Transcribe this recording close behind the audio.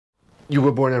you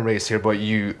were born and raised here, but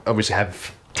you obviously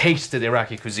have tasted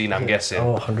Iraqi cuisine, I'm guessing.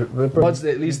 Oh, 100. What's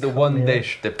at least the one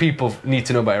dish that people need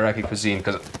to know about Iraqi cuisine?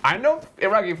 Because I know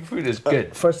Iraqi food is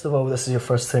good. First of all, this is your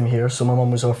first time here, so my mum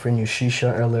was offering you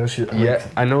shisha earlier.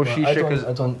 I know shisha because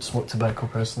I don't smoke tobacco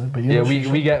personally, but you yeah,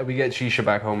 know we get shisha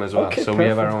back home as well. Okay, so perfect. we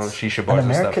have our own shisha bars in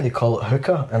and America stuff. they call it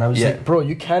hookah, and I was like, bro,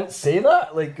 you can't say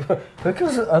that. Like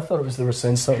hookahs, I thought it was they were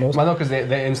saying something else. Well, no, because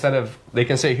they instead of they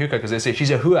can say hookah because they say she's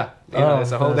a hua. You know,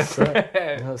 it's a whole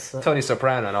different Tony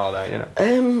Soprano and all that. You know.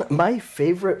 My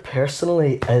favourite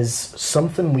personally is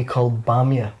something we call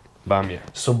bamia. Bamia.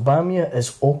 So bamia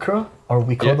is okra, or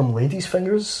we call them ladies'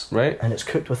 fingers. Right. And it's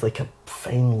cooked with like a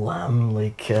fine lamb,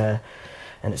 and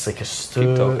it's like a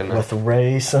stew with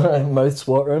rice. Mouth's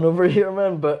watering over here,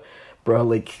 man. But bro,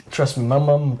 like, trust me, my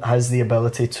mum has the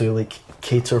ability to like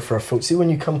cater for a full. See, when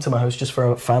you come to my house just for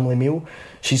a family meal,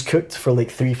 she's cooked for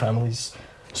like 3 families.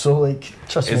 So like,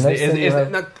 trust me,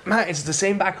 Matt, it's the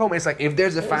same back home. It's like if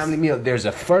there's a family meal, there's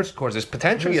a first course, there's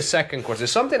potentially a second course,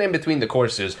 there's something in between the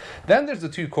courses. Then there's the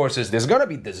 2 courses. There's gonna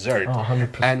be dessert. Oh,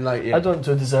 100%. And like, I don't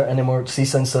do dessert anymore. See,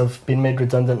 since I've been made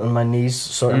redundant on my knees,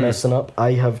 sort of messing up,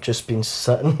 I have just been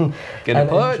sitting and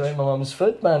enjoying my mum's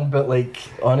food, man. But like,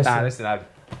 honestly, listen,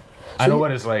 I know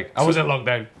what it's like. I was in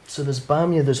lockdown. So there's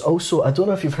bamia. There's also, I don't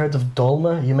know if you've heard of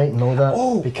dolma. You might know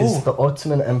that because the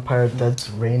Ottoman Empire did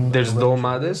reign. There's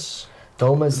dolmades.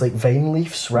 Dolma is like vine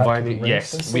leaves wrapped in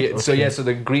rice. Yes. So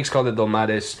the Greeks called it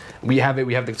dolmades. We have it.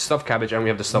 We have the stuffed cabbage and we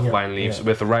have the stuffed vine leaves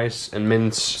with rice and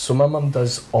mince. So my mum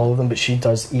does all of them, but she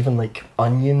does even like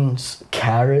onions,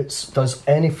 carrots, does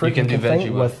any fruit you can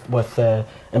think with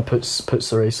and puts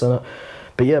the rice in it.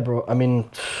 But yeah, bro. I mean,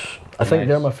 I think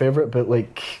they're my favorite. But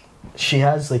like, she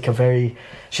does like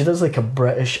a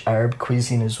British Arab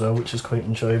cuisine as well, which is quite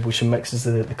enjoyable. She mixes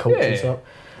the cultures up.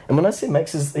 And when I say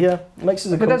mixes the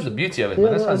cultures. But that's the beauty of it,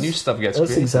 man. That's how new stuff gets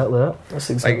created. That's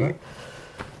exactly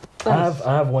that.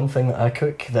 I have one thing that I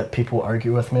cook that people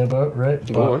argue with me about, right?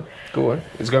 Go on.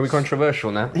 It's going to be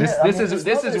controversial now. This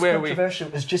is where controversial.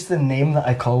 It's just the name that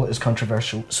I call it is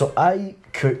controversial. So I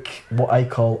cook what I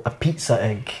call a pizza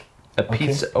egg. A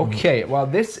pizza. Okay. Well,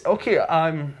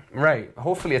 right.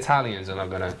 Hopefully Italians are not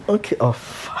gonna. Okay. Oh,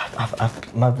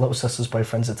 my little sister's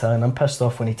boyfriend's Italian. I'm pissed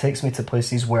off when he takes me to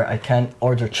places where I can't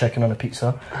order chicken on a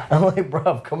pizza. I'm like,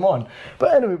 bruv, come on.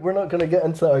 But anyway, we're not gonna get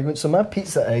into that argument. So my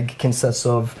pizza egg consists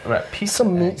of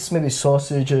some meats, maybe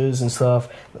sausages and stuff,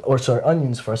 or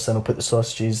onions first. Then I'll put the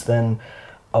sausages. Then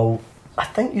I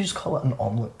think you just call it an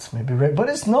omelette, maybe, right? But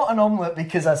it's not an omelette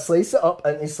because I slice it up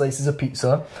into slices of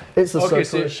pizza. It's a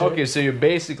circular shape. Okay, so you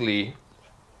basically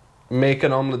make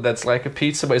an omelette that's like a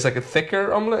pizza, but it's like a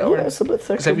thicker omelette? Yeah, it's a bit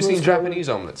thicker. Have you seen Japanese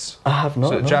omelettes? I have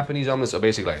not. So Japanese omelettes are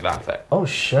basically like that thick. Oh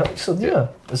shit! So yeah,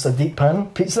 it's a deep pan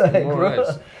pizza egg,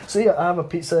 right? So yeah, I have a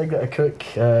pizza egg that I cook.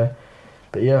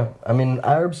 But yeah, I mean,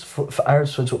 Arab's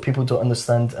food's what people don't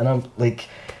understand, and I'm like,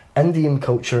 Indian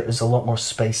culture is a lot more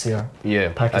spicier.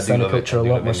 Yeah, Pakistani culture a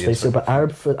lot more spicier. But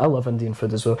Arab food, I love Indian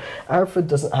food as well. Arab food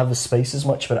doesn't have the spices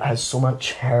much, but it has so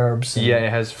much herbs. And it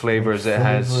has flavors. It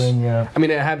has. I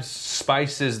mean, it has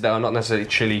spices that are not necessarily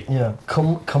chili. Yeah,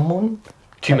 cumin.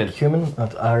 Cumin,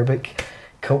 Arabic.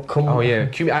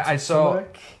 Cumin. I saw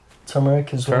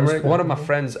turmeric as well. Turmeric. One of my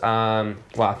friends. I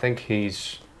think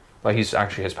he's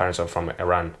actually his parents are from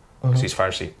Iran. Because he's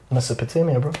Farsi.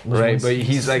 Mesopotamia, bro. Right, but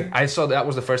he's like, I saw that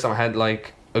was the first time I had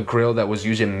like a grill that was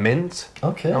using mint.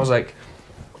 Okay. And I was like,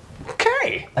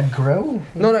 okay. A grill?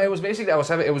 No, it was basically, I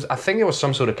think it was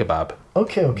some sort of kebab.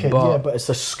 Okay. But it's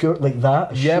a skirt like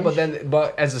that? Yeah,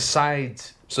 but as a side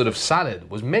sort of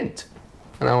salad was mint.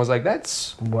 And I was like,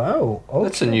 wow, okay.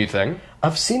 That's a new thing.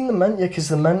 I've seen the mint, because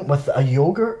the mint with a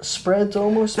yogurt spread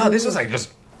almost. No, this was like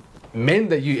just mint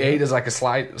that you ate as like a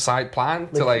side plan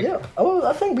to like. Yeah. Oh,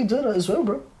 I think we do that as well,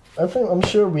 bro. I'm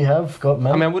sure we have got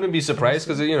mint. I mean, I wouldn't be surprised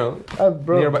because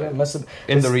nearby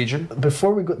in the region.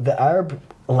 Before we go, the Arab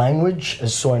language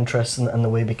is so interesting in the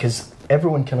way because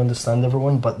everyone can understand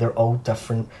everyone, but they're all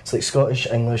different. It's like Scottish,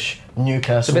 English,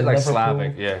 Newcastle. It's a bit like Liverpool.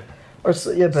 Slavic, yeah. But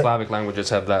Slavic languages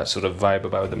have that sort of vibe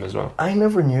about them as well. I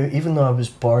never knew, even though I was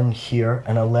born here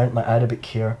and I learnt my Arabic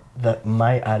here, that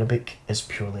my Arabic is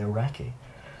purely Iraqi.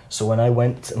 So when I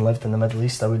went and lived in the Middle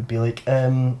East, I would be like,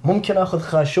 ممكن أخذ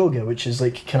خاشوقة, which is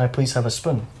like, can I please have a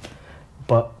spoon?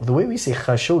 But the way we say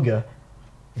khashoga,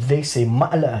 they say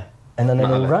ma'la, and then in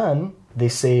Iran, they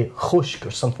say khushk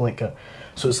or something like that.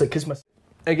 So it's like,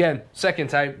 again, second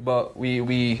time, but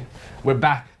we're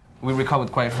back we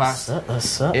recovered quite fast.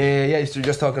 That's it. Yeah, so you're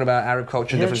just talking about Arab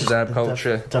culture, differences in Arab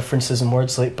culture. Differences in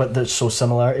words, like, but there's so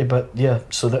similarity. But yeah,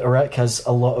 so that Iraq has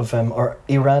a lot of, or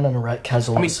Iran and Iraq has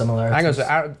a lot of similarities. Hang on,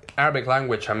 so Arabic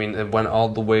language, I mean, it went all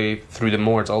the way through the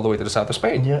Moors, all the way to the south of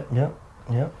Spain. Yeah.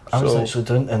 I was actually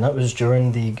doing, and that was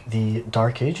during the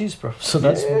Dark Ages, bro. So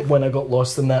that's when I got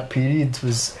lost in that period.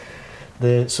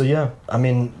 I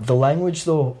mean, the language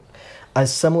though,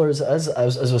 as similar as it is,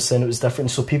 as I was saying, it was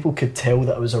different. So people could tell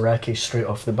that I was Iraqi straight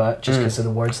off the bat just because of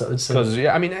the words that I would say. Because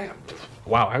I mean,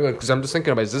 wow, because I'm just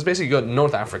thinking about this. This is basically got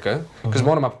North Africa, because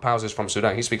one of my pals is from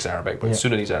Sudan. He speaks Arabic, but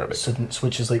Sudanese Arabic.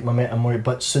 Which is like my mate Amori.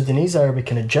 But Sudanese Arabic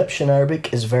and Egyptian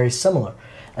Arabic is very similar.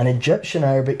 And Egyptian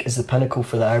Arabic is the pinnacle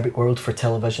for the Arabic world for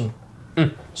television.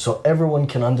 So everyone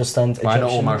can understand Egyptian. I know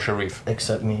Omar Sharif.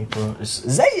 Except me, bro.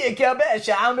 زيك يا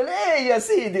باشا عامل ايه يا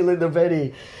سيدي. Like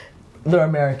they're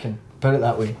American. Put it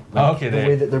that way. Like okay, the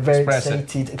way that they're very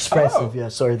expressive. Expressive, yeah.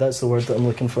 Sorry, that's the word that I'm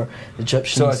looking for.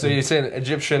 Egyptian. So you're saying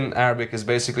Egyptian Arabic is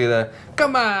basically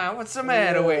come on, what's the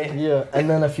matter with? Yeah, and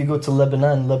then if you go to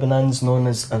Lebanon's known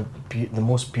as the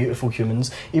most beautiful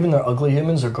humans. Even their ugly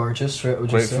humans are gorgeous, right?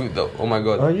 Great food though. Oh my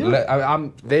god. Oh, yeah.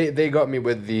 They got me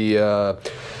with the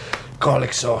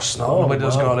garlic sauce. No, nobody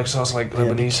does garlic sauce like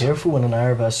Lebanese. Be careful when an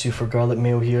Arab asks you for garlic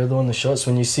mayo here though in the shots.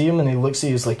 When you see him and he looks at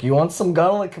you, he's like, "You want some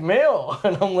garlic mayo?"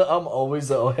 And I'm always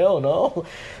like, "Oh hell no!"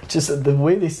 Just the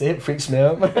way they say it freaks me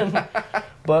out, man.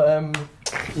 But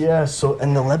yeah. So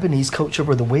in the Lebanese culture,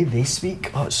 where the way they speak,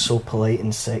 it's so polite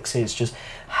and sexy. It's just,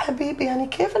 "Habibi, ani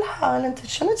kayf al-hal? Anta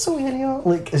shano tsawi al-yawm?"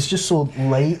 Like it's just so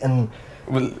light and.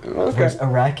 Well, okay. Whereas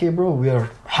Iraqi, bro, we are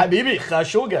Habibi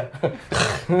Khashoga.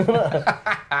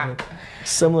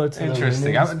 Similar to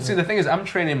interesting. See, the thing is, I'm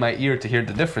training my ear to hear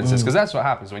the differences because that's what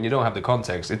happens when you don't have the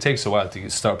context. It takes a while to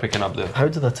start picking up the. How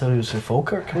did I tell you it's in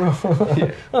Falkirk?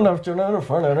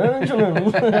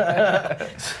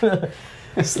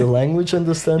 It's the language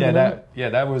understanding.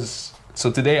 That was.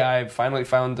 So today I finally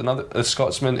found a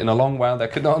Scotsman in a long while that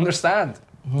I could not understand.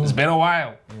 It's been a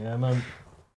while. Yeah, man.